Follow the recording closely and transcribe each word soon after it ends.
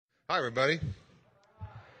Hi, everybody.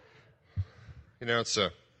 You know, it's a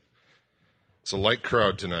light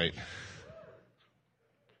crowd tonight,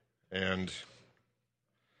 and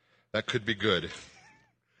that could be good,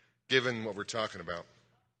 given what we're talking about.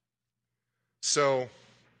 So,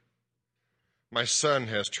 my son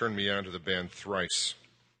has turned me on to the band Thrice,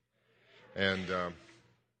 and I'm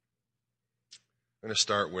going to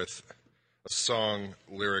start with a song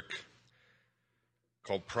lyric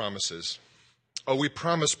called Promises. Oh, we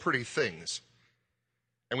promise pretty things,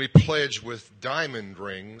 and we pledge with diamond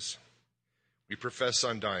rings. We profess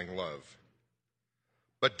undying love.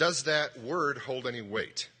 But does that word hold any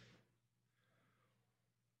weight?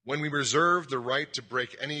 When we reserve the right to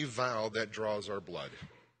break any vow that draws our blood,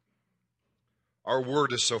 our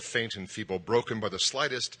word is so faint and feeble, broken by the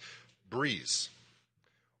slightest breeze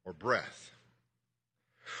or breath.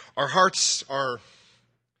 Our hearts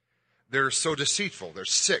they're so deceitful, they're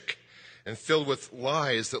sick, and filled with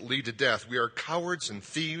lies that lead to death. We are cowards and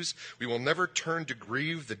thieves. We will never turn to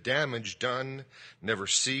grieve the damage done, never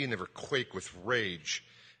see, never quake with rage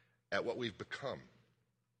at what we've become.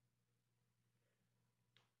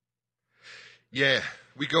 Yeah,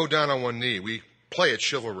 we go down on one knee. We play at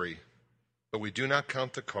chivalry, but we do not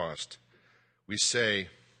count the cost. We say,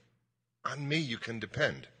 on me you can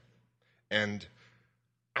depend, and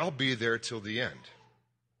I'll be there till the end.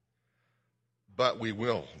 But we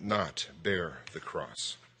will not bear the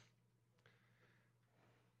cross.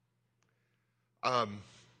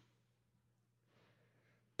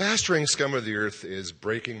 Pastoring Scum of the Earth is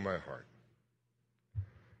breaking my heart.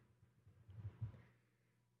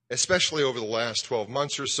 Especially over the last 12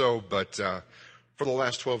 months or so, but for the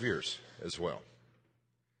last 12 years as well.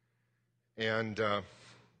 And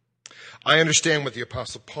I understand what the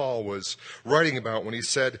Apostle Paul was writing about when he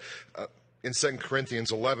said in 2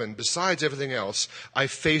 Corinthians 11, besides everything else, I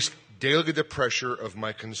faced daily the pressure of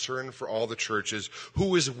my concern for all the churches.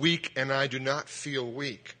 Who is weak and I do not feel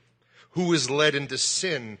weak? Who is led into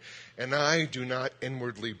sin and I do not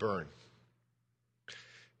inwardly burn?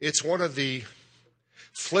 It's one of the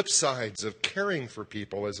flip sides of caring for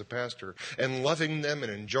people as a pastor and loving them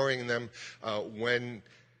and enjoying them when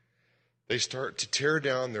they start to tear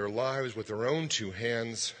down their lives with their own two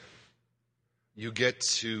hands. You get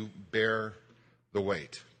to bear the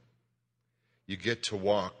weight. You get to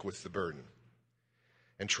walk with the burden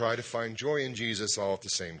and try to find joy in Jesus all at the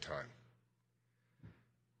same time.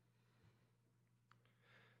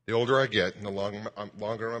 The older I get and the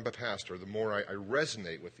longer I'm a pastor, the more I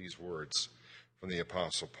resonate with these words from the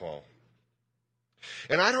Apostle Paul.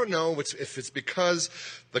 And I don't know if it's because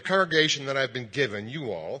the congregation that I've been given,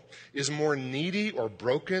 you all, is more needy or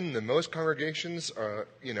broken than most congregations,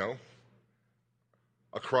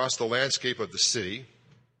 across the landscape of the city.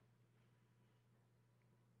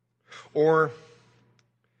 Or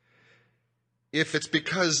if it's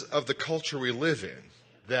because of the culture we live in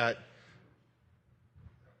that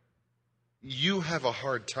you have a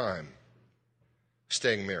hard time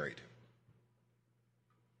staying married.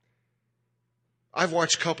 I've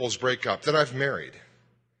watched couples break up that I've married.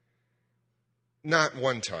 Not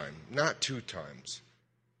one time, not two times,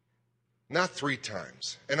 not three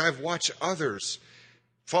times. And I've watched others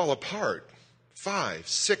fall apart 5,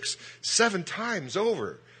 6, 7 times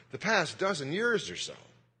over the past dozen years or so.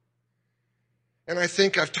 And I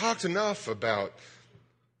think I've talked enough about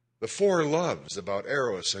the 4 loves, about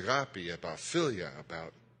eros, agape, about philia,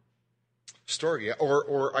 about storge,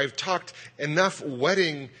 or I've talked enough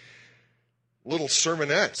wedding little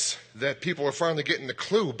sermonettes that people are finally getting the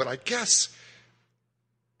clue, but I guess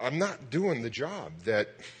I'm not doing the job that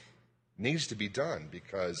needs to be done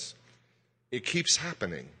because it keeps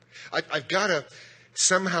happening. I've got to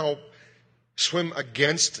somehow swim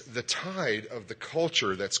against the tide of the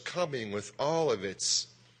culture that's coming with all of its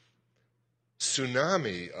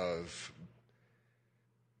tsunami of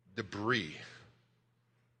debris.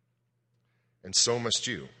 And so must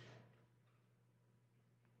you.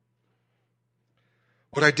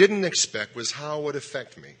 What I didn't expect was how it would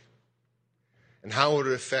affect me and how it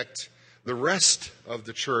would affect the rest of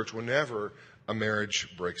the church whenever a marriage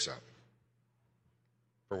breaks up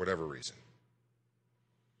for whatever reason.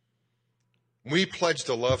 We pledge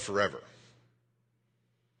to love forever,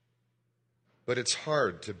 but it's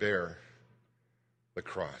hard to bear the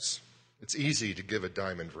cross. It's easy to give a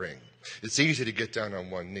diamond ring. It's easy to get down on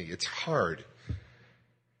one knee. It's hard.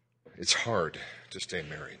 It's hard to stay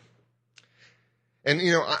married. And,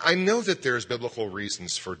 I know that there's biblical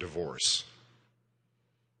reasons for divorce.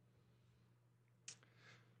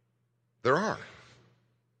 There are.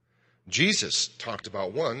 Jesus talked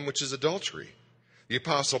about one, which is adultery. The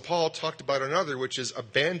Apostle Paul talked about another, which is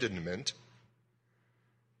abandonment.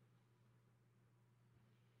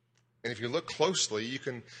 And if you look closely, you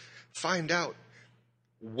can find out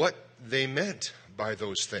what they meant by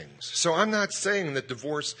those things. So I'm not saying that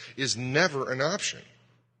divorce is never an option.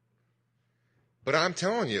 But I'm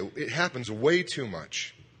telling you, it happens way too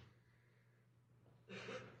much.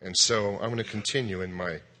 And so I'm going to continue in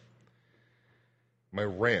my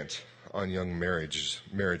rant on young marriages.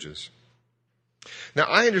 Now,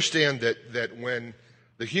 I understand that when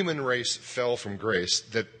the human race fell from grace,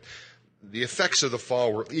 that the effects of the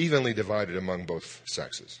fall were evenly divided among both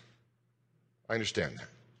sexes. I understand that.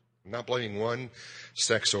 I'm not blaming one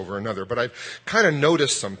sex over another, but I've kind of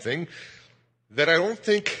noticed something that I don't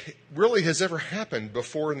think really has ever happened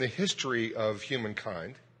before in the history of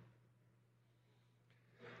humankind,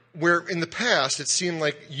 where in the past it seemed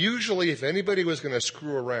like usually if anybody was going to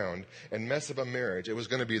screw around and mess up a marriage, it was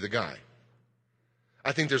going to be the guy.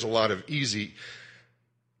 I think there's a lot of easy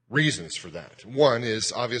reasons for that. One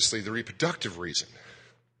is obviously the reproductive reason.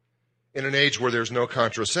 In an age where there's no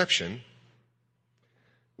contraception,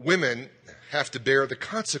 women have to bear the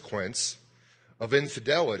consequence of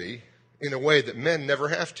infidelity in a way that men never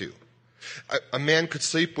have to. A man could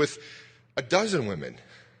sleep with a dozen women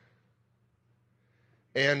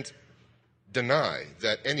and deny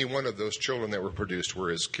that any one of those children that were produced were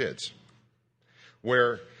his kids.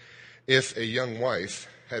 Where if a young wife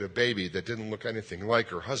had a baby that didn't look anything like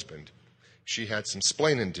her husband, she had some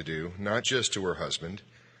splaining to do, not just to her husband,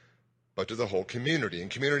 but to the whole community.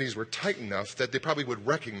 And communities were tight enough that they probably would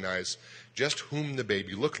recognize just whom the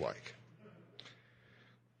baby looked like.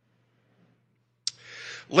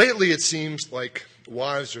 Lately, it seems like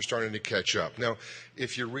wives are starting to catch up. Now,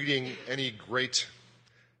 if you're reading any great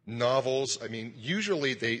novels, I mean,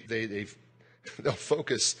 usually they'll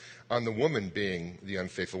focus on the woman being the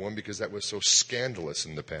unfaithful one because that was so scandalous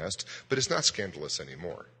in the past, but it's not scandalous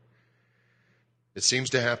anymore. It seems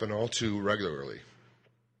to happen all too regularly.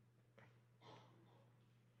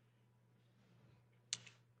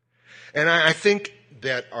 And I think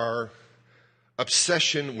that our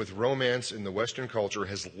obsession with romance in the Western culture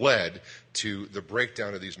has led to the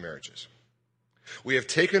breakdown of these marriages. We have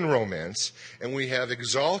taken romance and we have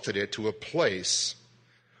exalted it to a place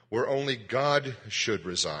where only God should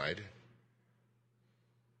reside.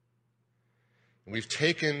 We've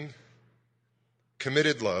taken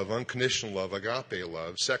committed love, unconditional love, agape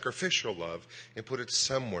love, sacrificial love, and put it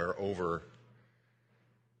somewhere over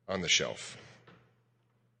on the shelf.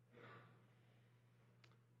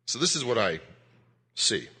 So this is what I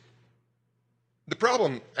see. The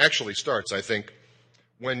problem actually starts, I think,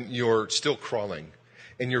 when you're still crawling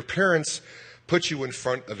and your parents put you in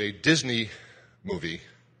front of a Disney movie,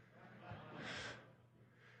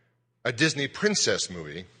 a Disney princess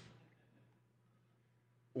movie,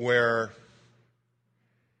 where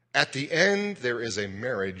at the end there is a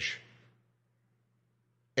marriage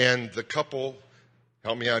and the couple,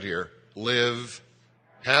 help me out here, live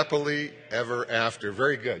happily ever after.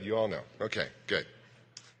 Very good. You all know. Okay, good.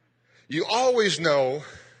 You always know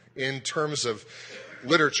in terms of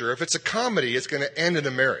literature, if it's a comedy, it's going to end in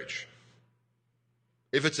a marriage.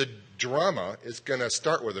 If it's a drama, it's going to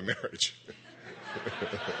start with a marriage.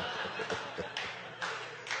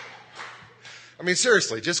 I mean,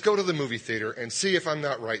 seriously, just go to the movie theater and see if I'm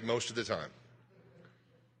not right most of the time.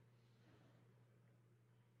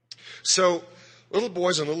 So, little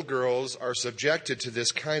boys and little girls are subjected to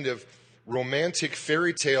this kind of romantic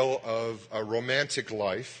fairy tale of a romantic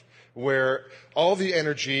life where all the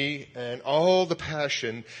energy and all the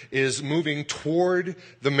passion is moving toward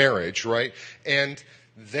the marriage, right? And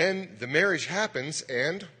then the marriage happens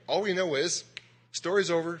and all we know is, story's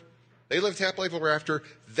over, they lived happily ever after,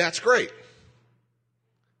 that's great.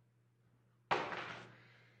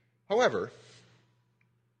 However,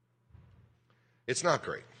 it's not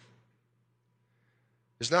great.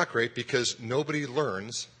 It's not great because nobody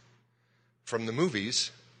learns from the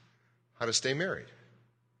movies how to stay married.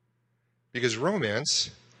 Because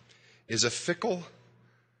romance is a fickle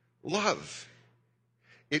love.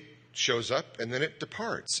 It shows up and then it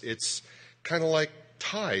departs. It's kind of like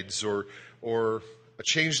tides or a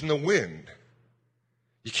change in the wind.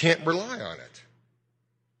 You can't rely on it.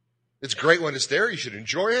 It's great when it's there. You should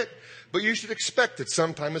enjoy it. But you should expect that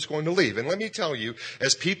sometime it's going to leave. And let me tell you,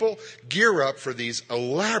 as people gear up for these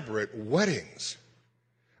elaborate weddings,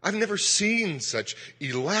 I've never seen such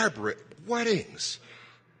elaborate weddings.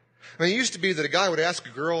 I mean, it used to be that a guy would ask a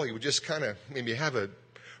girl, he would just kind of maybe have a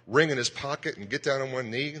ring in his pocket and get down on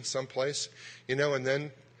one knee in some place, and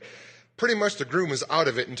then pretty much the groom was out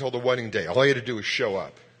of it until the wedding day. All he had to do was show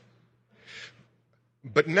up.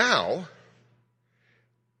 But now,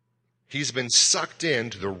 he's been sucked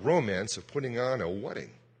into the romance of putting on a wedding.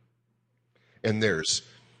 And there's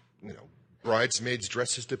bridesmaids'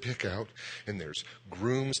 dresses to pick out, and there's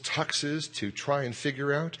grooms' tuxes to try and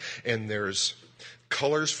figure out, and there's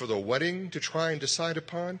colors for the wedding to try and decide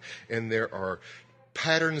upon, and there are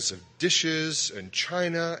patterns of dishes and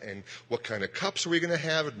china and what kind of cups are we going to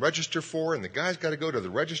have and register for, and the guy's got to go to the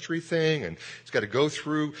registry thing, and he's got to go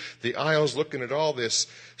through the aisles looking at all this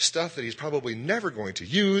stuff that he's probably never going to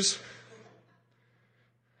use.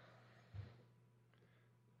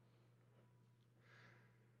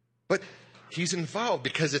 But he's involved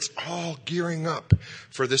because it's all gearing up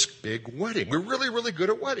for this big wedding. We're really, really good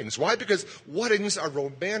at weddings. Why? Because weddings are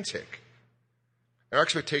romantic. Our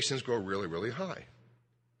expectations grow really, really high.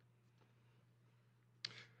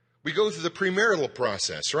 We go through the premarital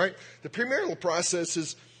process, right? The premarital process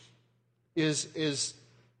is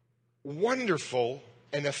wonderful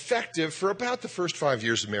and effective for about the first 5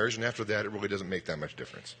 years of marriage, and after that, it really doesn't make that much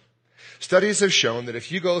difference. Studies have shown that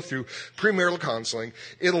if you go through premarital counseling,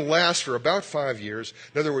 it'll last for about 5 years.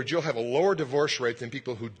 In other words, you'll have a lower divorce rate than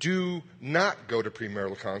people who do not go to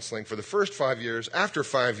premarital counseling for the first 5 years. After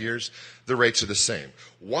 5 years, the rates are the same.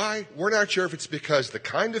 Why? We're not sure if it's because the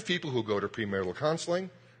kind of people who go to premarital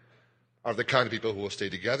counseling are the kind of people who will stay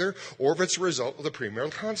together, or if it's a result of the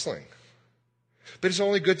premarital counseling. But it's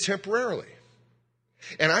only good temporarily.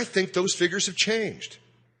 And I think those figures have changed.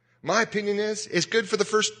 My opinion is, it's good for the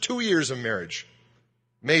first 2 years of marriage.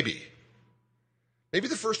 Maybe. Maybe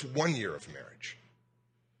the first 1 year of marriage.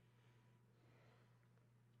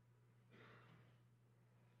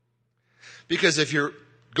 Because if you're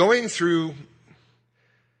going through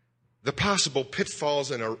the possible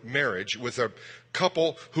pitfalls in a marriage with a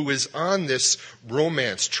couple who is on this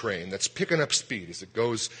romance train that's picking up speed as it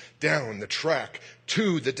goes down the track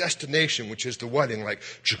to the destination, which is the wedding, like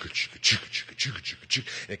chugga, chugga, chugga, chugga, chugga, chugga, chugga,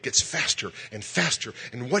 and it gets faster and faster,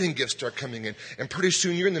 and wedding gifts start coming in, and pretty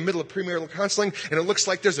soon you're in the middle of premarital counseling, and it looks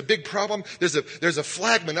like there's a big problem. There's a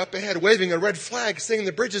flagman up ahead waving a red flag, saying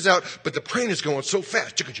the bridge is out, but the train is going so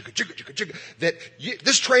fast, chugga, chugga, chugga, chugga, chugga, that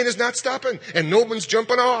this train is not stopping, and no one's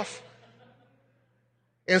jumping off.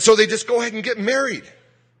 And so they just go ahead and get married.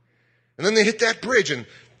 And then they hit that bridge and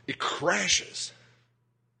it crashes.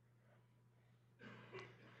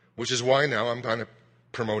 Which is why now I'm kind of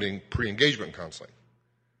promoting pre-engagement counseling.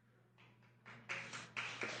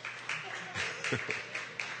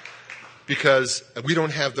 Because we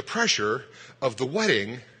don't have the pressure of the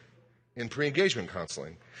wedding in pre-engagement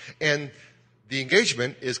counseling. And the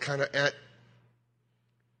engagement is kind of at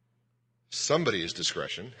somebody's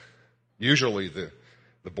discretion, usually the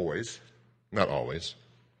boys, not always.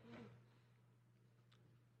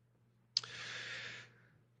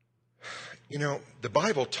 You know, the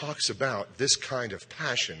Bible talks about this kind of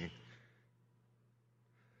passion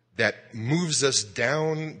that moves us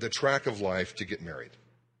down the track of life to get married.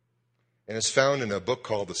 And it's found in a book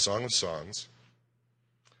called The Song of Songs.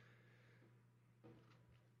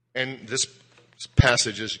 And this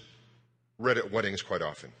passage is read at weddings quite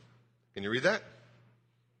often. Can you read that?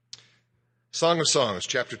 Song of Songs,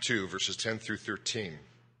 chapter 2, verses 10 through 13.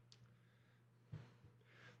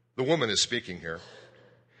 The woman is speaking here,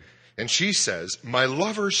 and she says, "My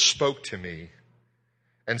lover spoke to me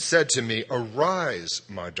and said to me, 'Arise,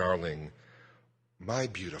 my darling, my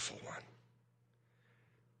beautiful one.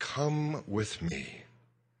 Come with me.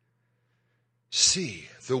 See,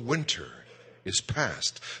 the winter is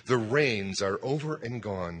past. The rains are over and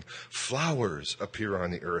gone. Flowers appear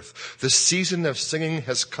on the earth. The season of singing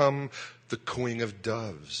has come. The cooing of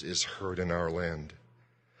doves is heard in our land.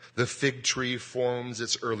 The fig tree forms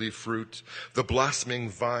its early fruit. The blossoming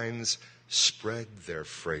vines spread their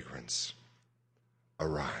fragrance.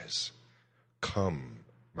 Arise, come,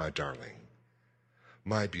 my darling,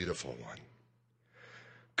 my beautiful one.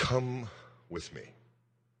 Come with me.'"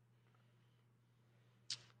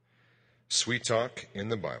 Sweet talk in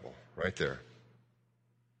the Bible, right there.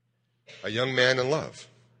 A young man in love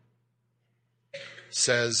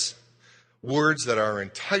says words that are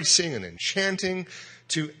enticing and enchanting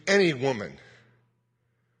to any woman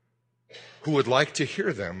who would like to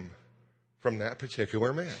hear them from that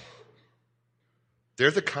particular man. They're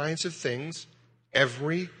the kinds of things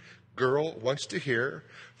every girl wants to hear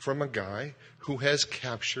from a guy who has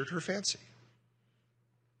captured her fancy.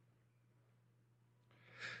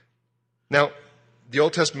 Now, the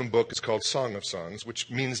Old Testament book is called Song of Songs, which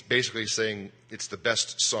means basically saying it's the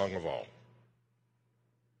best song of all.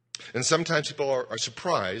 And sometimes people are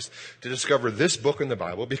surprised to discover this book in the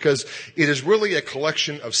Bible because it is really a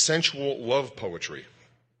collection of sensual love poetry.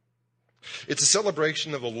 It's a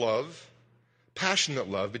celebration of a love, passionate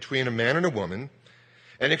love between a man and a woman,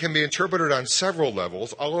 and it can be interpreted on several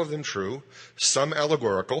levels, all of them true, some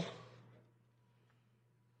allegorical.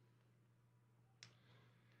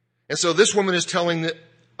 And so this woman is telling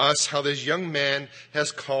us how this young man has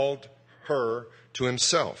called her to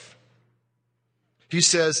himself. He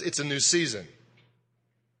says it's a new season.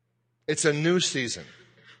 It's a new season.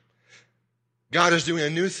 God is doing a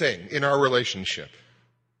new thing in our relationship.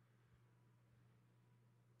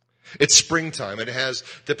 It's springtime. It has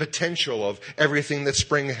the potential of everything that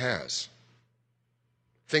spring has.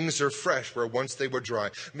 Things are fresh where once they were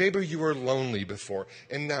dry. Maybe you were lonely before,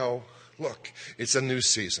 and now, look, it's a new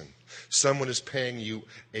season. Someone is paying you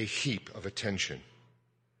a heap of attention.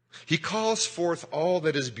 He calls forth all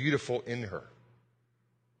that is beautiful in her.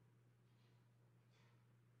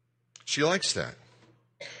 She likes that.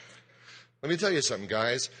 Let me tell you something,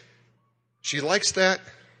 guys. She likes that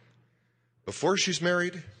before she's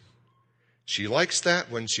married. She likes that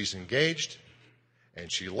when she's engaged. And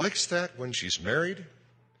she likes that when she's married.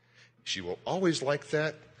 She will always like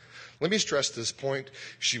that. Let me stress this point.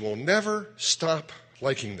 She will never stop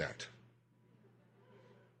liking that.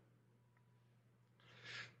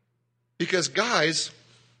 Because guys,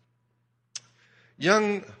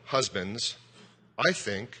 young husbands, I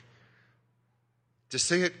think, to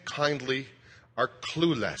say it kindly, are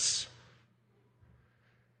clueless.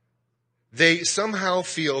 They somehow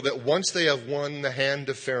feel that once they have won the hand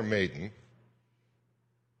of fair maiden,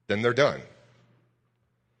 then they're done.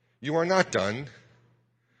 You are not done.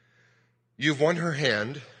 You've won her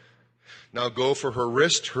hand. Now go for her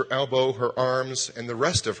wrist, her elbow, her arms, and the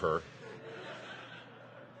rest of her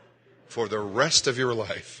for the rest of your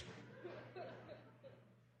life.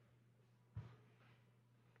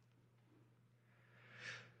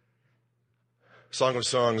 Song of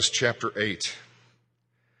Songs, chapter 8,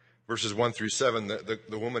 verses 1 through 7,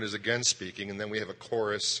 the woman is again speaking, and then we have a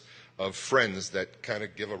chorus of friends that kind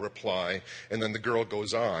of give a reply, and then the girl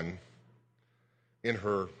goes on in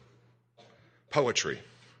her poetry.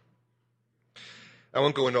 I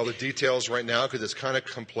won't go into all the details right now because it's kind of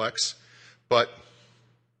complex, but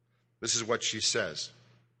this is what she says.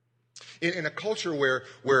 In a culture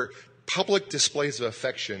where public displays of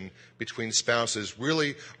affection between spouses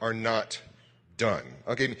really are not done.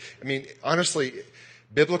 Okay, I mean, honestly,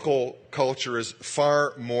 biblical culture is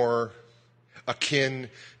far more akin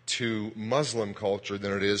to Muslim culture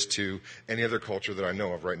than it is to any other culture that I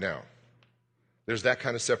know of right now. There's that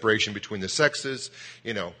kind of separation between the sexes.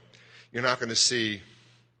 You know, you're not going to see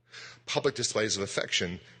public displays of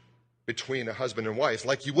affection between a husband and wife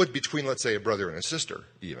like you would between, let's say, a brother and a sister,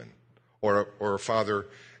 even, or a father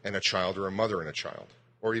and a child, or a mother and a child,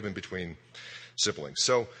 or even between siblings.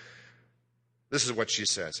 So this is what she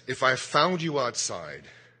says. If I found you outside,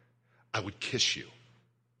 I would kiss you.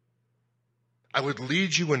 I would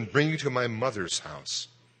lead you and bring you to my mother's house.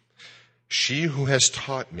 She who has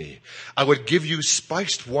taught me. I would give you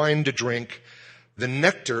spiced wine to drink, the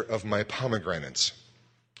nectar of my pomegranates.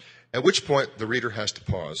 At which point the reader has to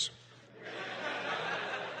pause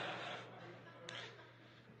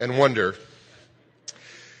and wonder,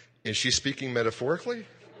 is she speaking metaphorically?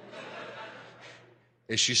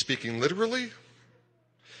 Is she speaking literally?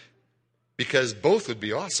 Because both would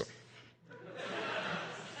be awesome.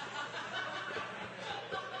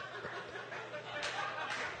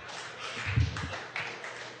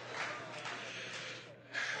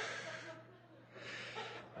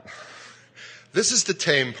 This is the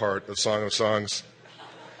tame part of Song of Songs.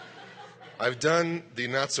 I've done the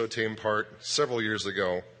not-so-tame part several years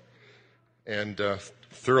ago and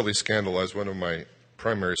thoroughly scandalized one of my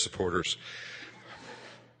primary supporters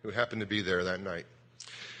who happened to be there that night.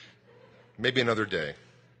 Maybe another day.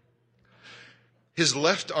 His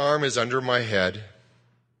left arm is under my head.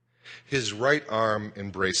 His right arm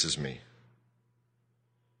embraces me.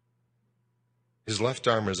 His left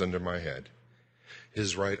arm is under my head.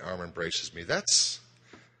 His right arm embraces me. That's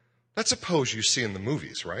a pose you see in the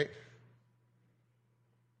movies, right?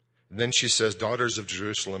 And then she says, daughters of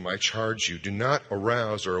Jerusalem, I charge you, do not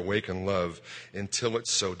arouse or awaken love until it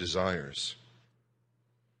so desires.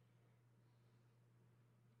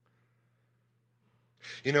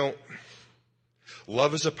 You know,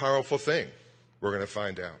 love is a powerful thing, we're going to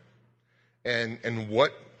find out. And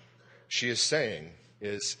what she is saying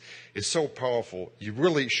is so powerful, you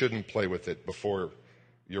really shouldn't play with it before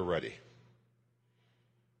you're ready.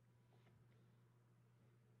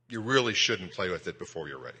 You really shouldn't play with it before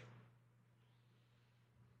you're ready.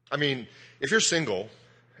 I mean, if you're single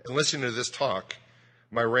and listening to this talk,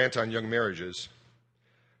 my rant on young marriages,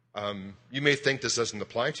 you may think this doesn't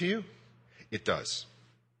apply to you. It does.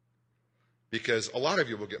 Because a lot of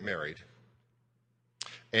you will get married,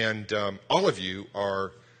 and all of you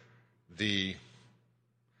are the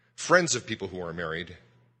friends of people who are married,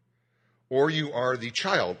 or you are the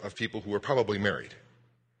child of people who are probably married.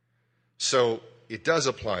 So it does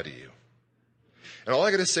apply to you. And all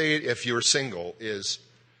I got to say if you're single is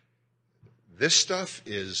this stuff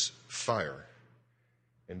is fire.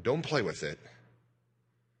 And don't play with it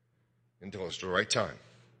until it's the right time.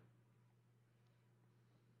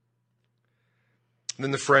 And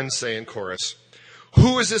then the friends say in chorus,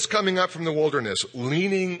 "Who is this coming up from the wilderness,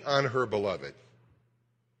 leaning on her beloved?"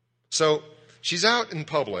 So she's out in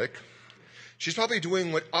public. She's probably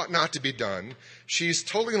doing what ought not to be done. She's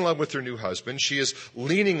totally in love with her new husband. She is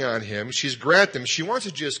leaning on him. She's grabbed him. She wants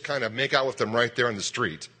to just kind of make out with him right there on the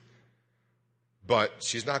street. But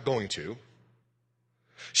she's not going to.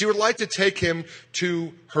 She would like to take him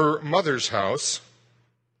to her mother's house,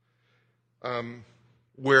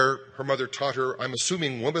 where her mother taught her, I'm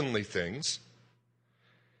assuming, womanly things.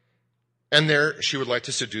 And there she would like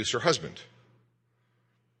to seduce her husband.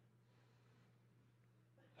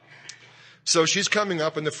 So she's coming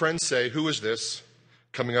up, and the friends say, "Who is this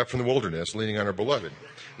coming up from the wilderness, leaning on her beloved?"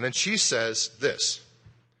 And then she says this,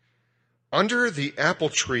 "Under the apple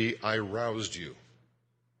tree I roused you.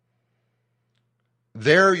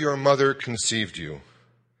 There your mother conceived you.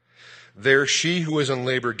 There she who was in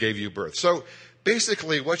labor gave you birth." So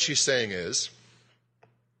basically what she's saying is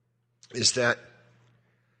that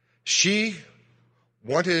she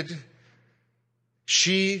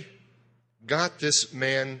got this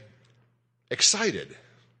man excited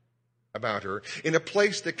about her in a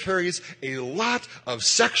place that carries a lot of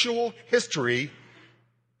sexual history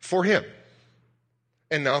for him.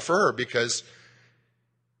 And now for her, because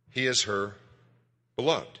he is her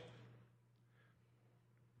beloved.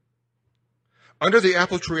 Under the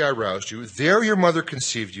apple tree I roused you. There your mother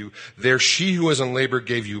conceived you. There she who was in labor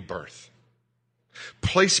gave you birth.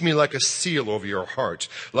 Place me like a seal over your heart,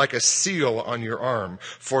 like a seal on your arm.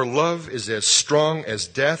 For love is as strong as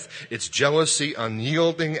death, its jealousy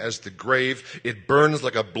unyielding as the grave. It burns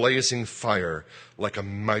like a blazing fire, like a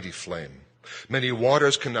mighty flame. Many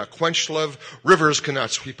waters cannot quench love, rivers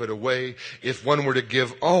cannot sweep it away. If one were to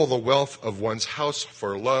give all the wealth of one's house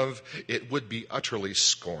for love, it would be utterly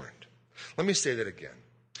scorned. Let me say that again.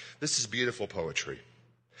 This is beautiful poetry.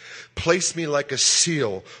 Place me like a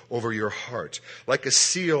seal over your heart, like a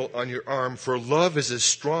seal on your arm, for love is as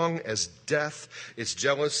strong as death, its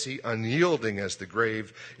jealousy unyielding as the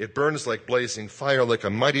grave. It burns like blazing fire, like a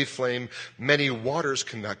mighty flame. Many waters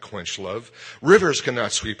cannot quench love, rivers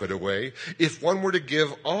cannot sweep it away. If one were to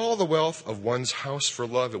give all the wealth of one's house for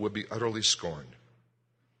love, it would be utterly scorned.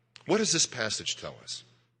 What does this passage tell us?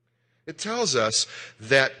 It tells us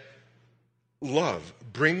that love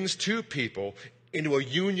brings two people into a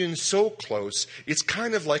union so close, it's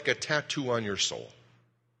kind of like a tattoo on your soul.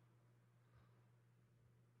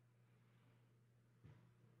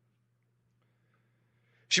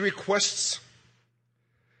 She requests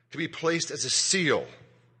to be placed as a seal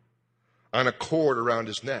on a cord around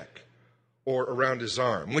his neck or around his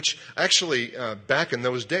arm, which actually, back in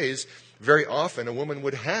those days, very often a woman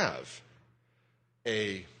would have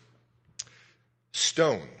a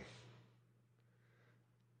stone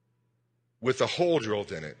with a hole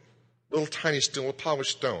drilled in it, little tiny stone, a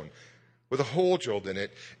polished stone, with a hole drilled in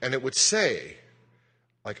it, and it would say,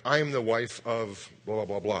 like, I am the wife of blah, blah,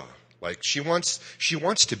 blah, blah. Like, she wants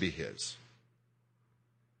to be his.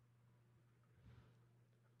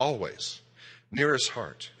 Always. Near his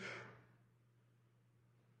heart.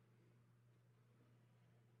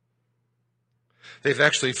 They've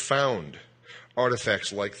actually found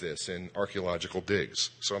artifacts like this in archaeological digs,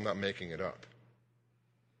 so I'm not making it up.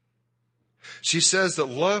 She says that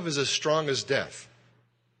love is as strong as death.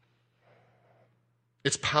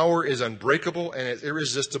 Its power is unbreakable and as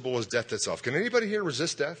irresistible as death itself. Can anybody here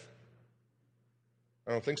resist death?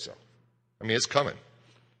 I don't think so. I mean, it's coming.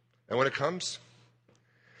 And when it comes,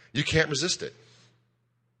 you can't resist it.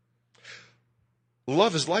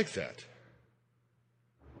 Love is like that.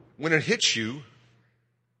 When it hits you,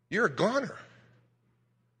 you're a goner.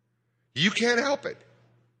 You can't help it.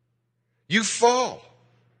 You fall.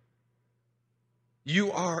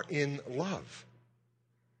 You are in love.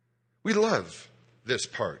 We love this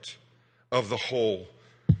part of the whole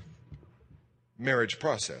marriage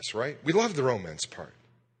process, right? We love the romance part.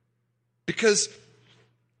 Because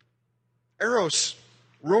Eros,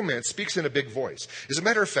 romance, speaks in a big voice. As a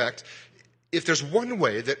matter of fact, if there's one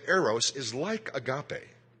way that Eros is like agape,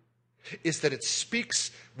 it's that it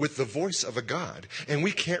speaks with the voice of a God, and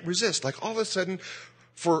we can't resist. Like all of a sudden,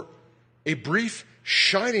 for a brief,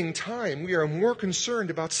 shining time, we are more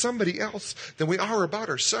concerned about somebody else than we are about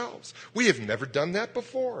ourselves. We have never done that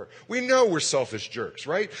before. We know we're selfish jerks,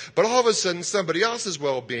 right? But all of a sudden, somebody else's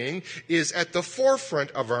well-being is at the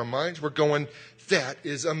forefront of our minds. We're going, that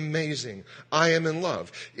is amazing. I am in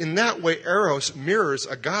love. In that way, Eros mirrors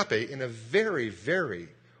agape in a very, very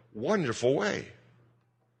wonderful way.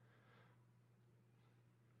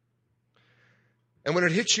 And when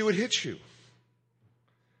it hits you, it hits you.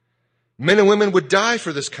 Men and women would die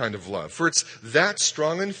for this kind of love, for it's that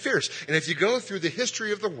strong and fierce. And if you go through the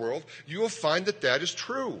history of the world, you will find that that is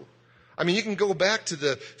true. I mean, you can go back to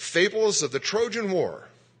the fables of the Trojan War,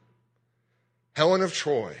 Helen of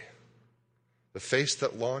Troy, the face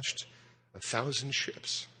that launched 1,000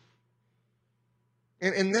 ships.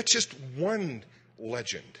 And that's just one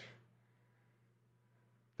legend.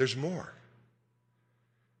 There's more.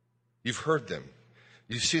 You've heard them.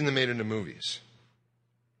 You've seen them made into movies.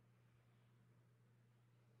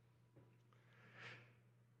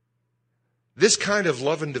 This kind of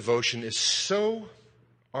love and devotion is so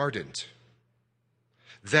ardent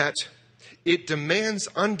that it demands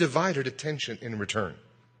undivided attention in return.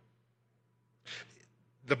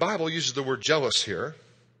 The Bible uses the word jealous here,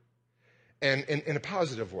 and in a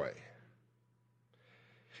positive way.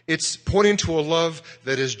 It's pointing to a love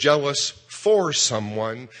that is jealous for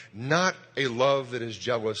someone, not a love that is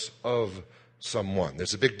jealous of someone.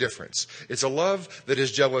 There's a big difference. It's a love that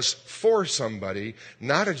is jealous for somebody,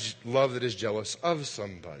 not a love that is jealous of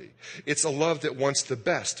somebody. It's a love that wants the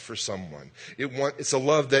best for someone. It's a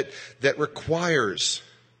love that requires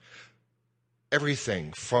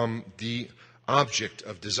everything from the object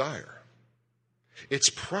of desire. It's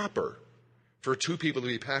proper for two people to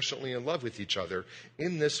be passionately in love with each other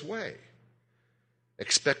in this way,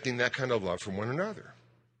 expecting that kind of love from one another.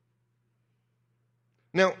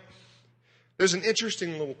 Now, there's an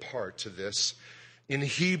interesting little part to this in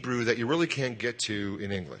Hebrew that you really can't get to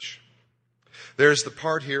in English. There's the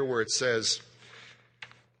part here where it says,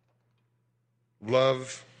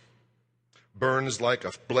 love burns like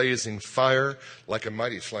a blazing fire, like a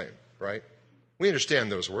mighty flame, right? We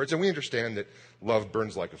understand those words, and we understand that love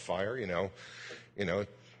burns like a fire, you know.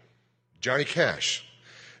 Johnny Cash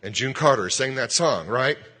and June Carter sang that song,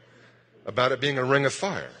 right? About it being a ring of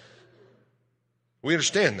fire. We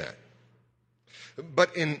understand that.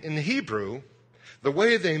 But in Hebrew, the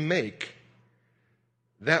way they make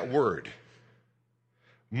that word,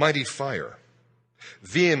 mighty fire,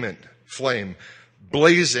 vehement flame,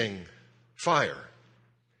 blazing fire,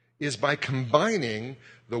 is by combining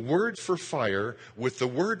the word for fire with the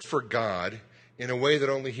word for God in a way that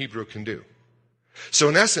only Hebrew can do. So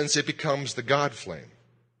in essence, it becomes the God flame.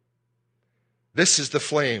 This is the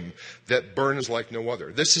flame that burns like no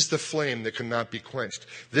other. This is the flame that cannot be quenched.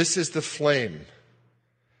 This is the flame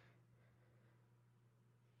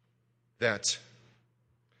that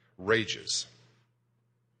rages.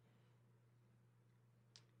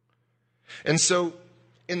 And so,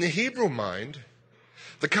 in the Hebrew mind,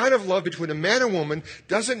 the kind of love between a man and woman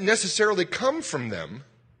doesn't necessarily come from them,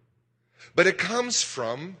 but it comes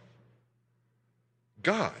from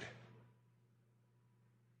God.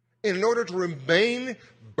 In order to remain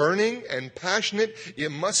burning and passionate,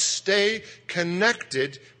 it must stay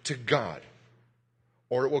connected to God,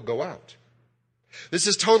 or it will go out. This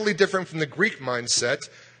is totally different from the Greek mindset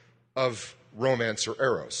of romance or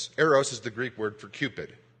eros. Eros is the Greek word for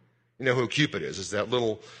Cupid. You know who Cupid is? It's that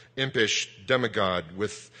little impish demigod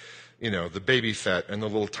with, the baby fat and the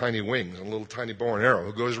little tiny wings and a little tiny bow and arrow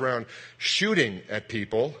who goes around shooting at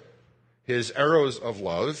people, his arrows of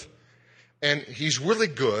love. And he's really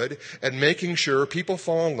good at making sure people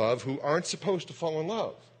fall in love who aren't supposed to fall in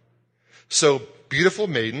love. So beautiful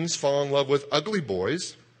maidens fall in love with ugly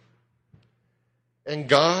boys, and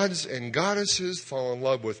gods and goddesses fall in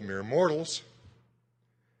love with mere mortals.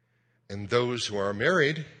 And those who are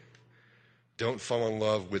married don't fall in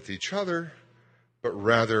love with each other, but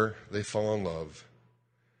rather they fall in love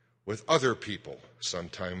with other people,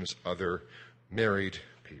 sometimes other married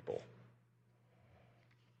people.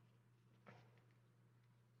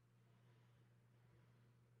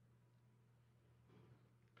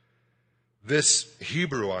 This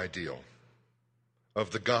Hebrew ideal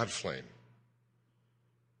of the God flame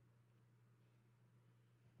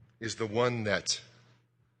is the one that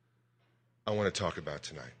I want to talk about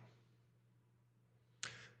tonight.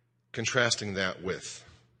 Contrasting that with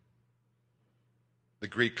the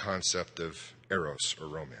Greek concept of eros or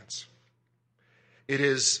romance. It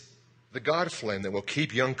is the God flame that will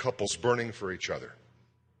keep young couples burning for each other.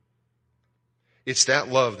 It's that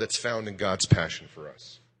love that's found in God's passion for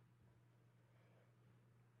us.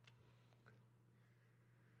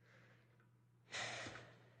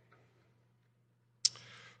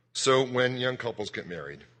 So when young couples get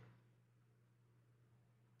married,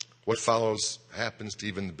 what follows happens to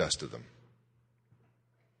even the best of them.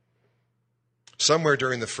 Somewhere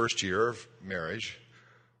during the first year of marriage,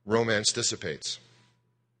 romance dissipates.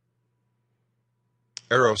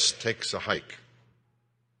 Eros takes a hike.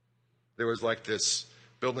 There was like this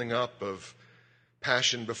building up of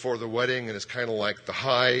passion before the wedding, and it's kind of like the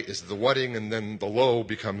high is the wedding, and then the low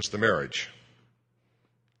becomes the marriage.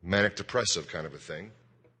 Manic depressive kind of a thing.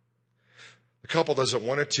 The couple doesn't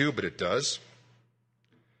want it to, but it does.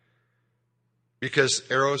 Because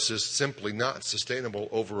Eros is simply not sustainable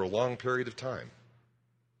over a long period of time.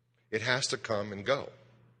 It has to come and go.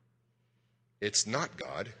 It's not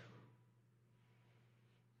God.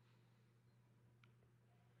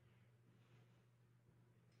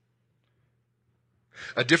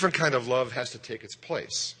 A different kind of love has to take its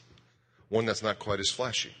place, one that's not quite as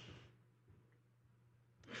flashy.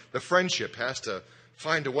 The friendship has to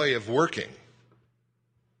find a way of working.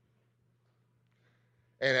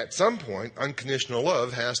 And at some point, unconditional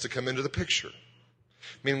love has to come into the picture.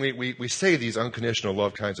 I mean, we say these unconditional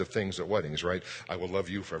love kinds of things at weddings, right? I will love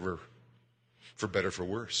you forever, for better, for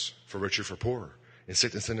worse, for richer, for poorer, in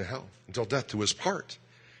sickness and in health, until death do us part.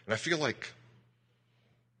 And I feel like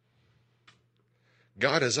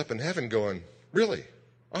God is up in heaven going, really?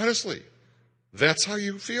 Honestly? That's how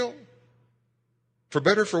you feel? For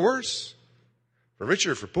better, for worse? For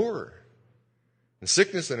richer, for poorer? In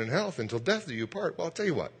sickness and in health, until death do you part? Well, I'll tell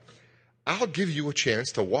you what. I'll give you a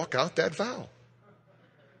chance to walk out that vow.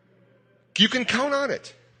 You can count on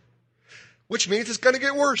it. Which means it's going to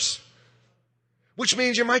get worse. Which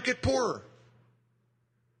means you might get poorer.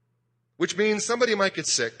 Which means somebody might get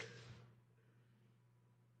sick.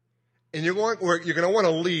 And you're going to want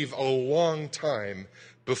to leave a long time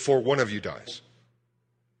before one of you dies.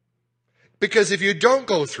 Because if you don't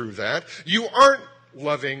go through that, you aren't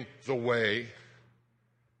loving the way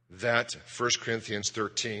that 1 Corinthians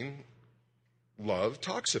 13 love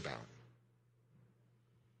talks about.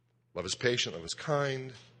 Love is patient, love is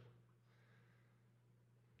kind,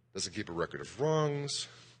 doesn't keep a record of wrongs,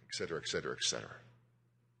 etc., etc., etc.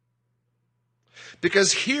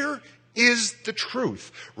 Because here is the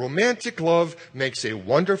truth. Romantic love makes a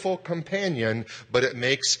wonderful companion, but it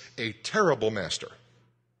makes a terrible master.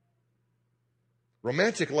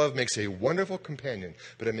 Romantic love makes a wonderful companion,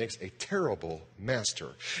 but it makes a terrible master.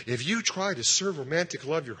 If you try to serve romantic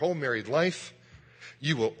love your whole married life,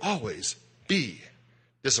 you will always be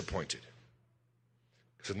disappointed.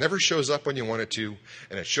 Because it never shows up when you want it to,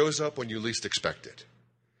 and it shows up when you least expect it.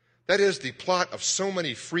 That is the plot of so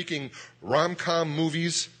many freaking rom-com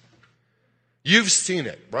movies. You've seen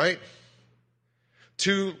it, right?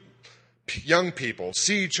 Two young people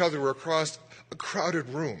see each other across a crowded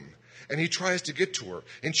room. And he tries to get to her,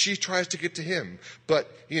 and she tries to get to him.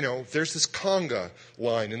 But, there's this conga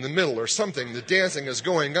line in the middle or something. The dancing is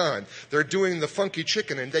going on. They're doing the funky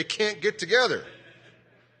chicken, and they can't get together.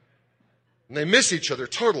 And they miss each other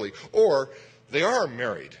totally. Or they are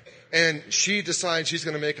married, and she decides she's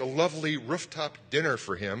going to make a lovely rooftop dinner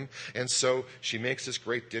for him. And so she makes this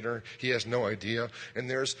great dinner. He has no idea. And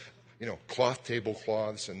there's cloth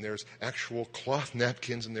tablecloths, and there's actual cloth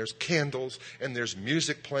napkins, and there's candles, and there's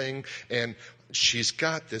music playing, and she's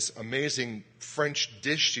got this amazing French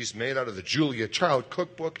dish she's made out of the Julia Child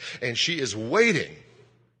cookbook, and she is waiting.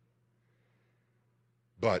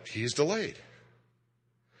 But he's delayed.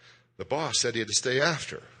 The boss said he had to stay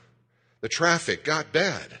after. The traffic got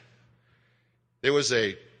bad. There was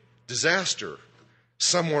a disaster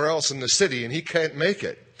somewhere else in the city, and he can't make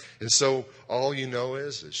it. And so all you know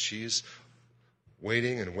is she's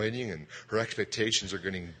waiting and waiting, and her expectations are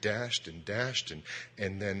getting dashed,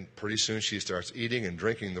 and then pretty soon she starts eating and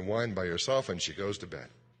drinking the wine by herself, and she goes to bed.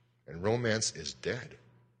 And romance is dead.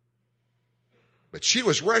 But she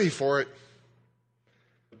was ready for it.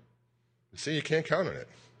 See, you can't count on it.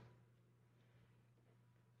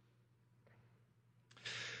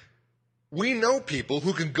 We know people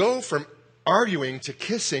who can go from arguing to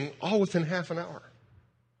kissing all within half an hour.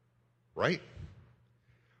 Right?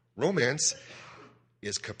 Romance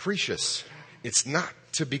is capricious. It's not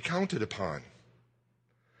to be counted upon.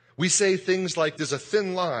 We say things like there's a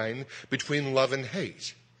thin line between love and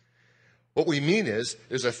hate. What we mean is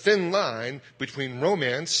there's a thin line between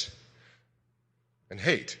romance and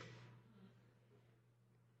hate.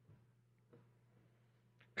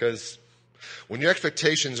 Because when your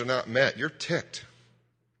expectations are not met, you're ticked.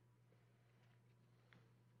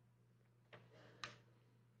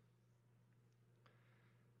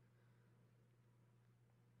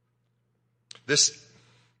 This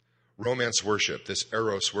romance worship, this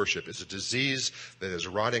eros worship, is a disease that is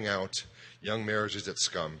rotting out young marriages at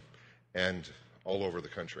scum and all over the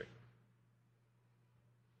country.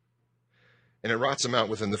 And it rots them out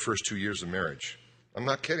within the first 2 years of marriage. I'm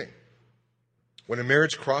not kidding. When a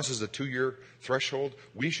marriage crosses the 2-year threshold,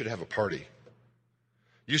 we should have a party.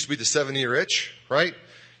 It used to be the 7-year itch, right?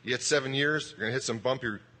 You hit 7 years, you're going to hit some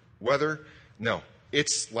bumpy weather. No,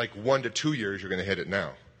 it's like 1 to 2 years you're going to hit it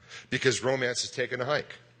now because romance is taking a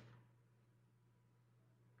hike.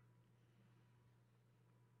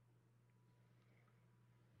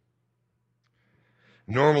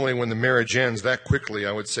 Normally, when the marriage ends that quickly,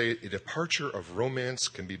 I would say a departure of romance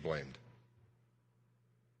can be blamed.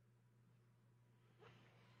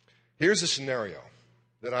 Here's a scenario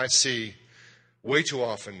that I see way too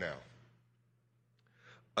often now.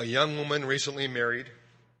 A young woman recently married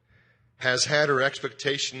has had her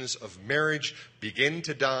expectations of marriage begin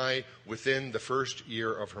to die within the first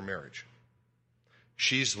year of her marriage.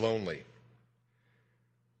 She's lonely.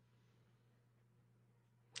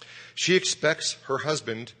 She expects her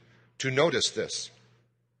husband to notice this.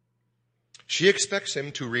 She expects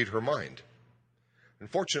him to read her mind.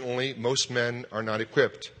 Unfortunately, most men are not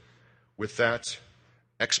equipped with that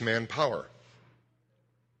X-man power.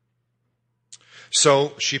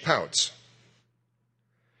 So she pouts.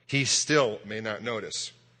 He still may not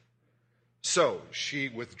notice. So she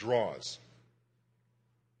withdraws.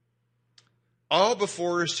 All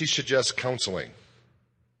before she suggests counseling.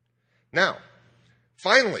 Now,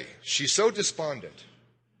 finally, she's so despondent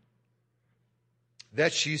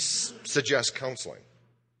that she suggests counseling.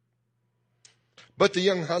 But the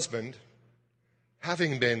young husband,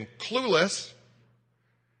 having been clueless,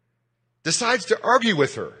 decides to argue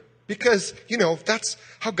with her because, that's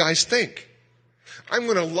how guys think. I'm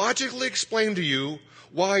going to logically explain to you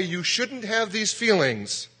why you shouldn't have these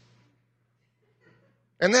feelings.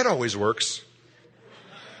 And that always works.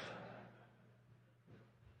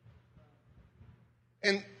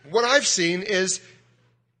 And what I've seen is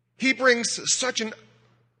he brings such a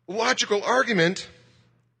logical argument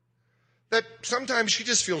that sometimes she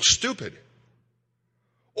just feels stupid.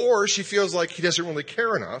 Or she feels like he doesn't really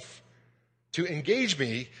care enough to engage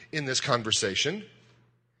me in this conversation.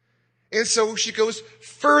 And so she goes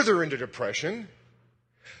further into depression,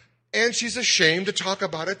 and she's ashamed to talk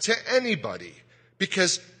about it to anybody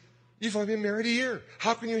because you've only been married a year.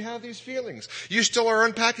 How can you have these feelings? You still are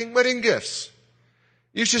unpacking wedding gifts.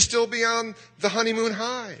 You should still be on the honeymoon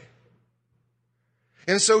high.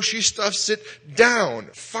 And so she stuffs it down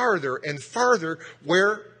farther and farther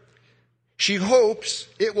where she hopes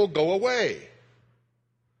it will go away.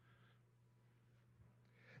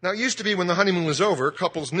 Now, it used to be when the honeymoon was over,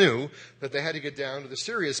 couples knew that they had to get down to the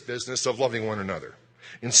serious business of loving one another,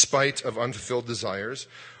 in spite of unfulfilled desires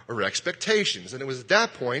or expectations. And it was at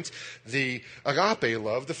that point the agape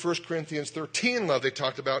love, the 1 Corinthians 13 love they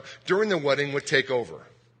talked about during the wedding would take over.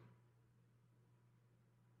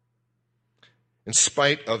 In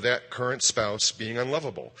spite of that current spouse being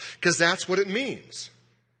unlovable. Because that's what it means.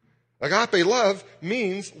 Agape love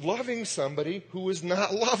means loving somebody who is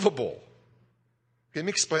not lovable. Okay,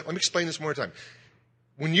 let me explain this one more time.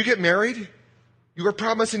 When you get married, you are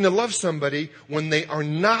promising to love somebody when they are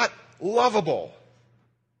not lovable.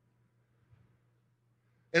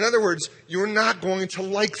 In other words, you're not going to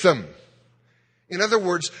like them. In other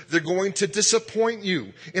words, they're going to disappoint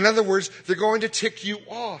you. In other words, they're going to tick you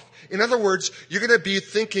off. In other words, you're going to be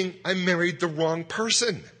thinking, I married the wrong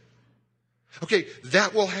person. Okay,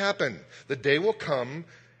 that will happen. The day will come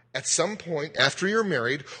at some point after you're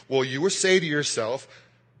married, well, you will say to yourself,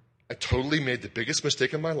 I totally made the biggest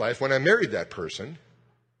mistake in my life when I married that person.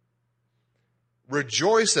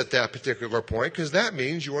 Rejoice at that particular point, because that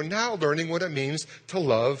means you are now learning what it means to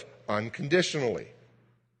love unconditionally.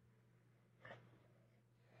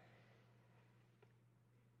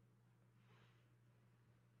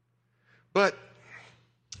 But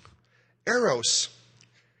Eros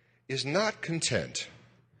is not content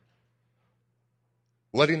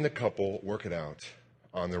letting the couple work it out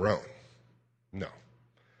on their own. No.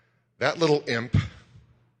 That little imp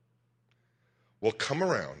will come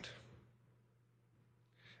around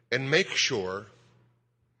and make sure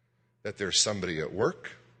that there's somebody at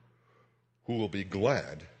work who will be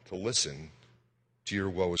glad to listen to your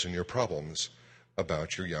woes and your problems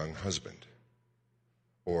about your young husband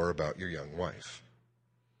or about your young wife.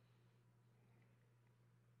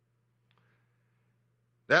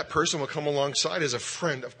 That person will come alongside as a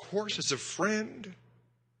friend. Of course, as a friend.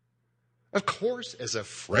 Of course, as a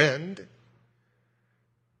friend.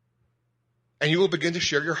 And you will begin to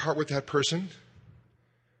share your heart with that person,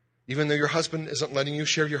 even though your husband isn't letting you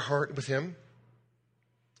share your heart with him.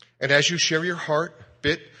 And as you share your heart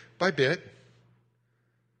bit by bit,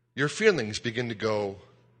 your feelings begin to go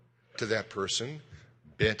to that person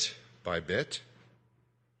bit by bit.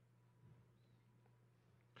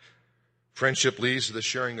 Friendship leads to the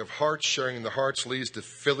sharing of hearts. Sharing of the hearts leads to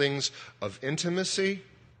feelings of intimacy.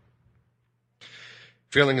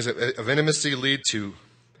 Feelings of intimacy lead to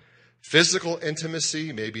physical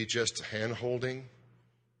intimacy, maybe just hand-holding,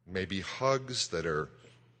 maybe hugs that are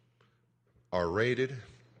R-rated.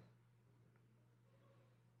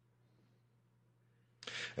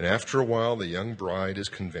 And after a while, the young bride is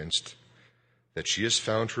convinced that she has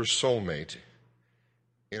found her soulmate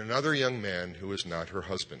in another young man who is not her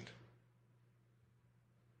husband.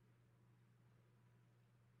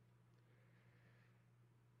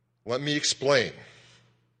 Let me explain.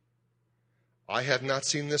 I have not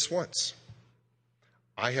seen this once.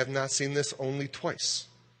 I have not seen this only twice.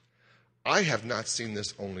 I have not seen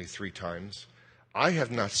this only 3 times. I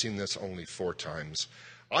have not seen this only 4 times.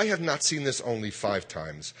 I have not seen this only 5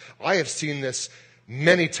 times. I have seen this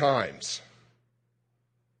many times.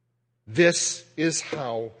 This is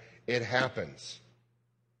how it happens.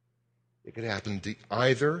 It could happen to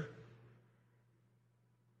either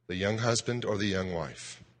the young husband or the young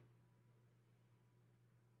wife.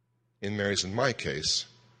 In Mary's and my case,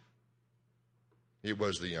 it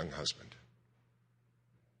was the young husband.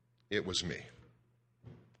 It was me.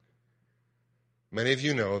 Many of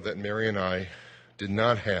you know that Mary and I did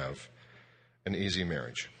not have an easy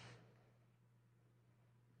marriage.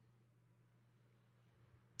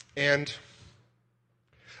 And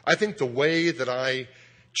I think the way that I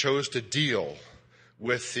chose to deal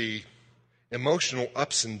with the emotional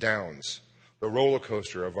ups and downs, the roller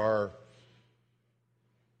coaster of our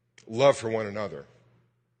love for one another,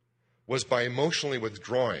 was by emotionally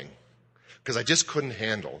withdrawing, because I just couldn't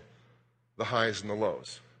handle the highs and the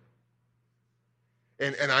lows.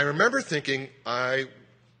 And I remember thinking I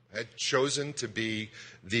had chosen to be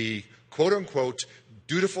the quote-unquote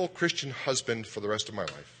dutiful Christian husband for the rest of my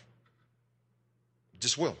life.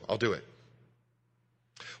 Just will. I'll do it.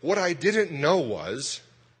 What I didn't know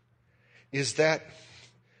is that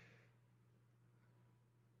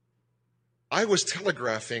I was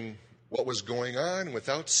telegraphing what was going on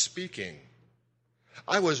without speaking.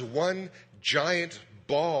 I was one giant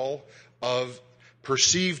ball of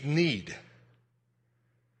perceived need.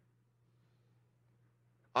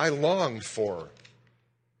 I longed for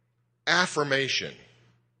affirmation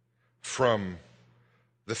from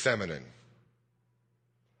the feminine.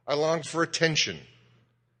 I longed for attention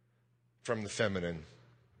from the feminine.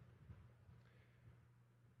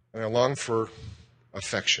 And I longed for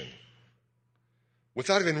affection.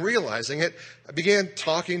 Without even realizing it, I began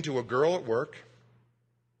talking to a girl at work,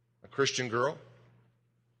 a Christian girl.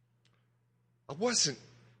 I wasn't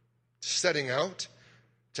setting out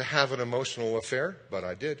to have an emotional affair, but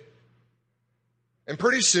I did. And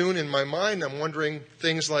pretty soon in my mind, I'm wondering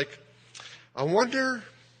things like, I wonder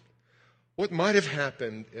what might have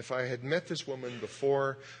happened if I had met this woman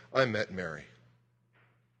before I met Mary.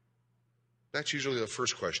 That's usually the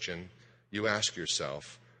first question you ask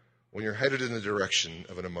yourself when you're headed in the direction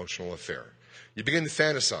of an emotional affair. You begin to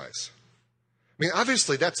fantasize. I mean,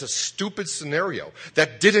 obviously, that's a stupid scenario.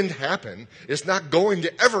 That didn't happen. It's not going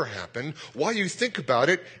to ever happen. Why you think about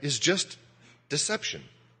it is just deception.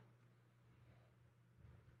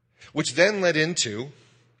 Which then led into,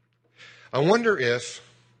 I wonder if,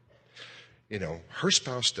 her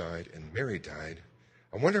spouse died and Mary died.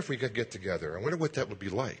 I wonder if we could get together. I wonder what that would be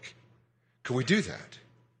like. Could we do that?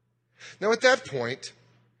 Now, at that point,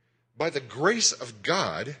 by the grace of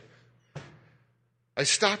God, I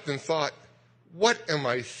stopped and thought, what am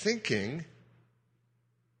I thinking?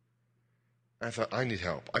 And I thought, I need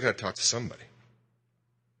help. I got to talk to somebody.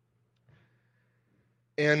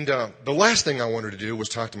 And the last thing I wanted to do was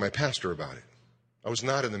talk to my pastor about it. I was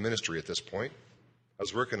not in the ministry at this point. I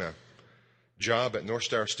was working a job at North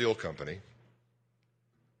Star Steel Company.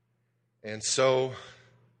 And so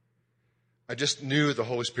I just knew the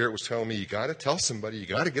Holy Spirit was telling me, you got to tell somebody, you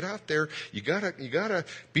got to get out there, you got to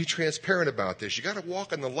be transparent about this, you got to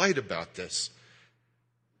walk in the light about this.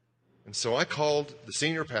 And so I called the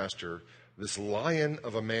senior pastor, this lion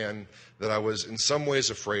of a man that I was in some ways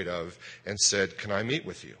afraid of, and said, can I meet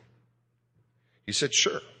with you? He said,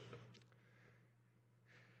 sure.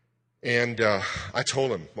 And I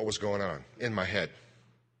told him what was going on in my head.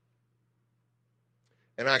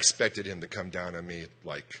 And I expected him to come down on me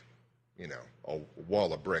like, a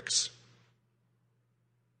wall of bricks.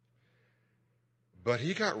 But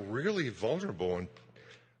he got really vulnerable and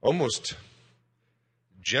almost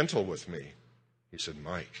gentle with me. He said,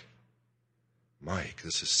 Mike,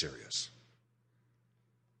 this is serious.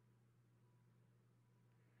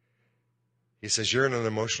 He says, you're in an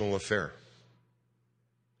emotional affair.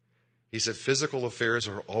 He said physical affairs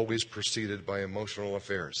are always preceded by emotional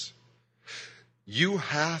affairs. You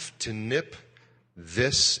have to nip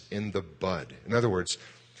this in the bud. In other words,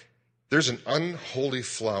 there's an unholy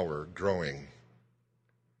flower growing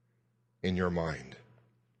in your mind.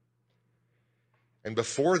 And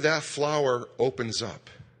before that flower opens up,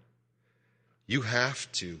 you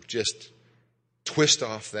have to just twist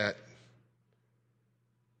off that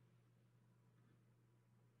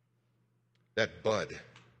bud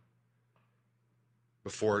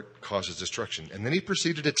before it causes destruction. And then he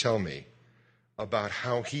proceeded to tell me about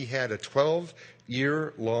how he had a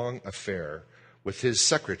 12-year-long affair with his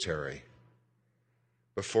secretary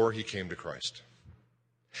before he came to Christ.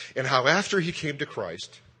 And how after he came to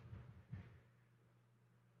Christ,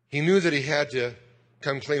 he knew that he had to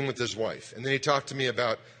come clean with his wife. And then he talked to me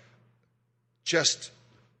about just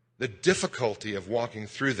the difficulty of walking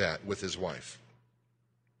through that with his wife.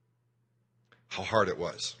 How hard it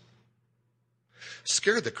was.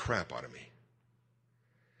 Scared the crap out of me.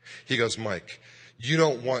 He goes, Mike, you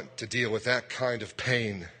don't want to deal with that kind of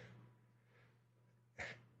pain.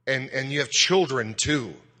 And you have children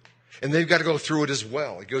too. And they've got to go through it as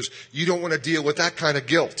well. He goes, you don't want to deal with that kind of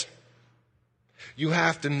guilt. You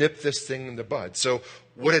have to nip this thing in the bud. So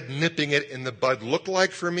what did nipping it in the bud look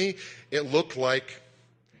like for me? It looked like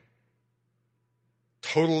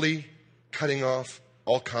totally cutting off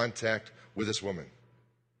all contact with this woman.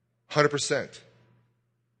 100%.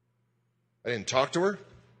 I didn't talk to her.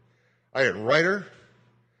 I didn't write her.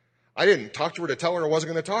 I didn't talk to her to tell her I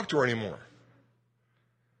wasn't going to talk to her anymore.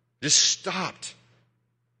 Just stopped.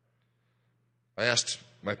 I asked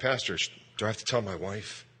my pastor, do I have to tell my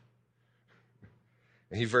wife?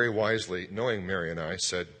 And he very wisely, knowing Mary and I,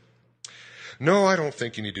 said, no, I don't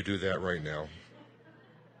think you need to do that right now.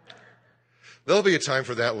 There'll be a time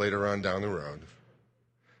for that later on down the road.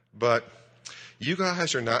 But you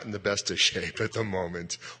guys are not in the best of shape at the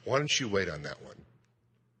moment. Why don't you wait on that one?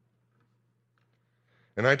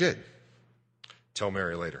 And I did. Tell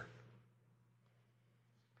Mary later.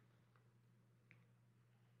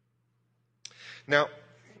 Now,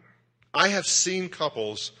 I have seen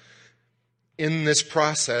couples in this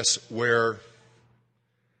process where,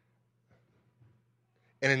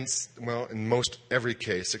 and in most every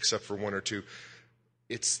case, except for one or two,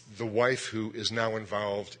 it's the wife who is now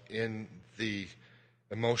involved in the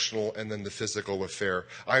emotional and then the physical affair.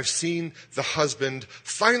 I've seen the husband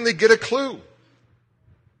finally get a clue.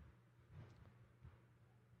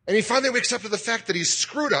 And he finally wakes up to the fact that he's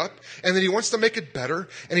screwed up and that he wants to make it better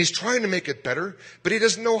and he's trying to make it better, but he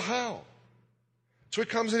doesn't know how. So he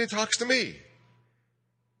comes and he talks to me.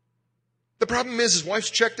 The problem is his wife's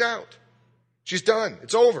checked out. She's done.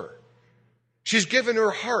 It's over. She's given her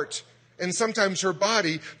heart and sometimes her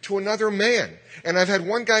body to another man. And I've had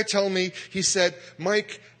one guy tell me, he said,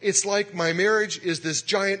 Mike, it's like my marriage is this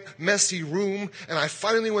giant messy room and I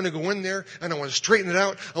finally want to go in there and I want to straighten it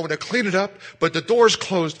out. I want to clean it up, but the door's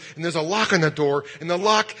closed and there's a lock on the door and the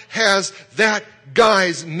lock has that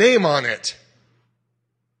guy's name on it.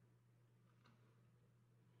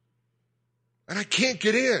 And I can't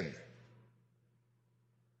get in.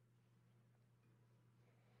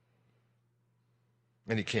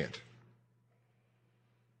 And he can't.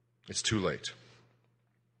 It's too late.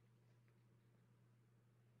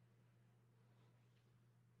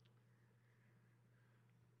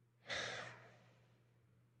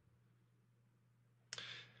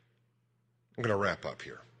 I'm going to wrap up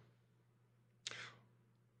here.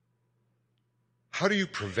 How do you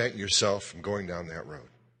prevent yourself from going down that road?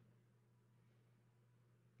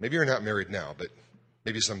 Maybe you're not married now, but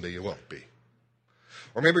maybe someday you won't be.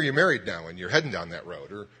 Or maybe you're married now and you're heading down that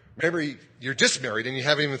road. Or maybe you're just married and you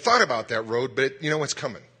haven't even thought about that road, but you know what's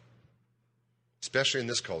coming. Especially in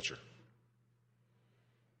this culture.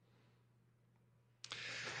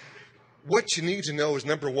 What you need to know is,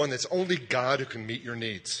 number one, it's only God who can meet your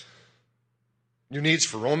needs. Your needs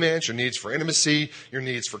for romance, your needs for intimacy, your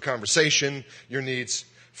needs for conversation, your needs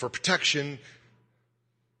for protection,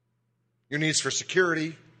 your needs for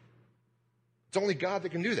security. It's only God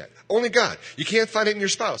that can do that. Only God. You can't find it in your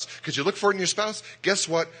spouse. Because you look for it in your spouse, guess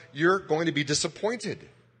what? You're going to be disappointed.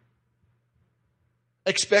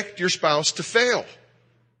 Expect your spouse to fail.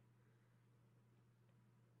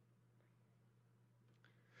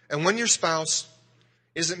 And when your spouse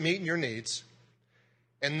isn't meeting your needs,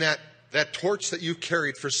 and that torch that you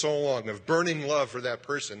carried for so long of burning love for that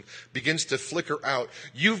person begins to flicker out,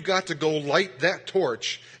 you've got to go light that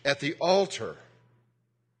torch at the altar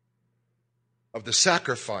of the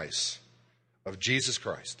sacrifice of Jesus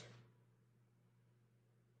Christ.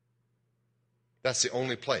 That's the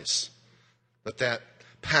only place that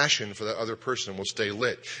passion for that other person will stay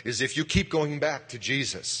lit is if you keep going back to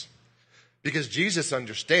Jesus. Because Jesus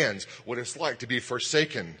understands what it's like to be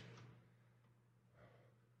forsaken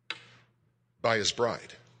by his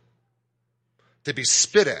bride, to be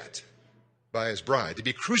spit at by his bride, to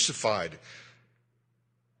be crucified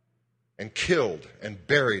and killed and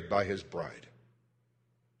buried by his bride.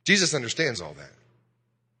 Jesus understands all that.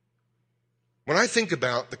 When I think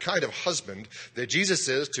about the kind of husband that Jesus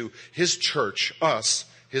is to his church, us,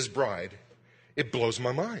 his bride, it blows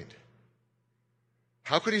my mind.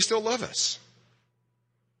 How could he still love us?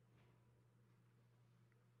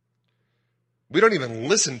 We don't even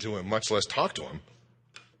listen to him, much less talk to him.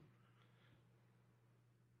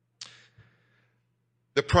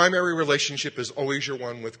 The primary relationship is always your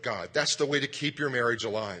one with God. That's the way to keep your marriage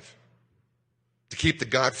alive, to keep the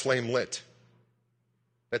God flame lit.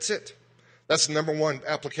 That's it. That's the number one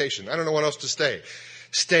application. I don't know what else to say.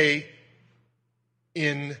 Stay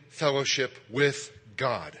in fellowship with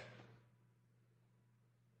God.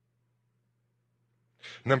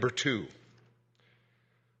 Number two,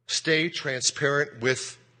 stay transparent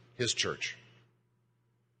with his church.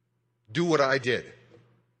 Do what I did.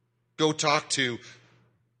 Go talk to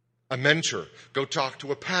a mentor. Go talk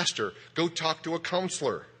to a pastor. Go talk to a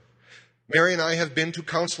counselor. Mary and I have been to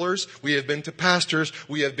counselors. We have been to pastors.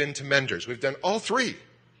 We have been to mentors. We've done all three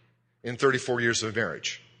in 34 years of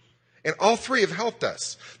marriage. And all three have helped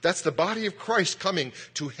us. That's the body of Christ coming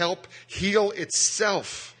to help heal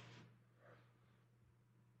itself.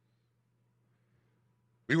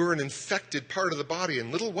 We were an infected part of the body, and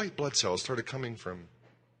little white blood cells started coming from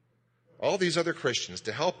all these other Christians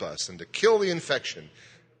to help us and to kill the infection.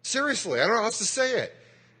 Seriously, I don't know how else to say it.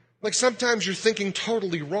 Like sometimes you're thinking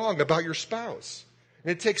totally wrong about your spouse.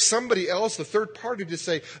 And it takes somebody else, the third party, to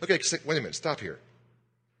say, okay, wait a minute, stop here.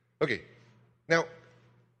 Okay, now,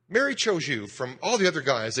 Mary chose you from all the other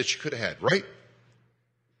guys that she could have had, right?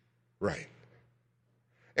 Right.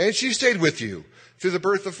 And she stayed with you through the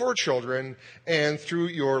birth of 4 children and through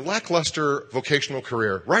your lackluster vocational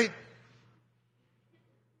career, right?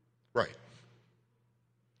 Right.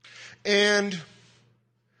 And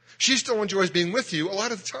she still enjoys being with you a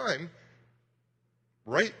lot of the time,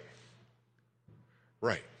 right?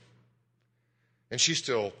 Right. And she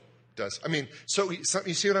still does. I mean, so you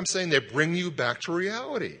see what I'm saying? They bring you back to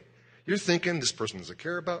reality. You're thinking, this person doesn't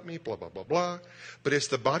care about me, blah, blah, blah, blah. But it's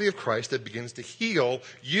the body of Christ that begins to heal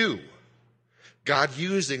you. God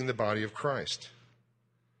using the body of Christ.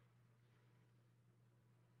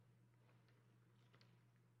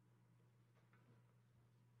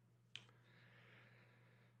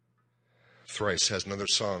 Thrice has another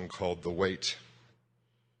song called The Weight.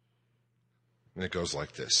 And it goes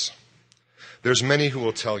like this. There's many who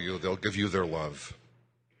will tell you they'll give you their love.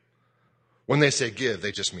 When they say give,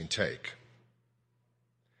 they just mean take.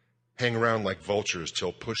 Hang around like vultures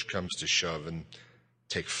till push comes to shove and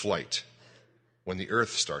take flight when the earth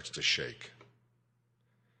starts to shake.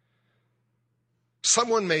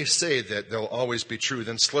 Someone may say that they'll always be true,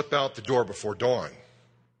 then slip out the door before dawn.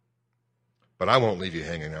 But I won't leave you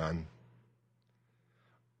hanging on.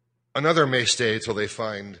 Another may stay till they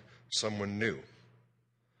find someone new.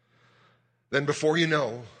 Then before you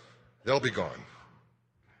know, they'll be gone.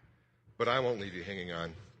 But I won't leave you hanging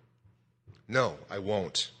on. No, I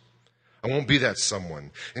won't. I won't be that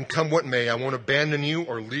someone. And come what may, I won't abandon you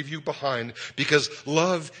or leave you behind, because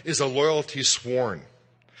love is a loyalty sworn,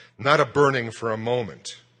 not a burning for a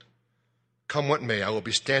moment. Come what may, I will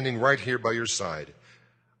be standing right here by your side.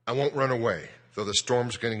 I won't run away, though the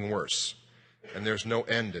storm's getting worse, and there's no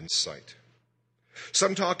end in sight.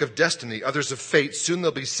 Some talk of destiny, others of fate. Soon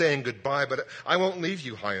they'll be saying goodbye, but I won't leave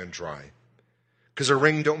you high and dry, because a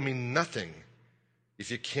ring don't mean nothing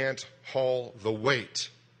if you can't haul the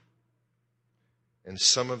weight. And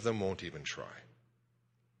some of them won't even try.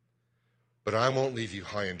 But I won't leave you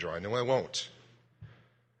high and dry. No, I won't.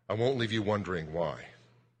 I won't leave you wondering why.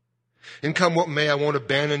 And come what may, I won't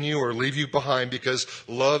abandon you or leave you behind, because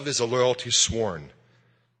love is a loyalty sworn,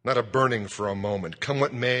 not a burning for a moment. Come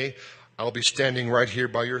what may, I'll be standing right here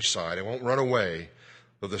by your side. I won't run away,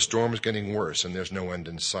 though the storm is getting worse and there's no end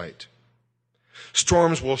in sight.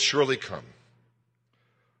 Storms will surely come,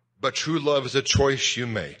 but true love is a choice you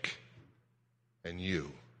make, and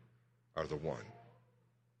you are the one.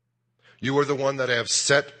 You are the one that I have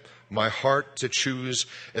set my heart to choose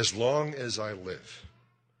as long as I live.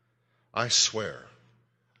 I swear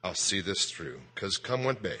I'll see this through, because come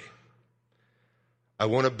what may, I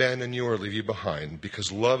won't abandon you or leave you behind,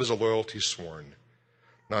 because love is a loyalty sworn,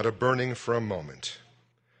 not a burning for a moment.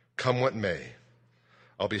 Come what may,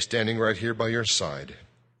 I'll be standing right here by your side.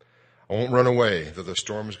 I won't run away, though the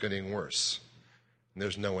storm's getting worse, and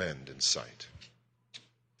there's no end in sight.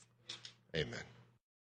 Amen.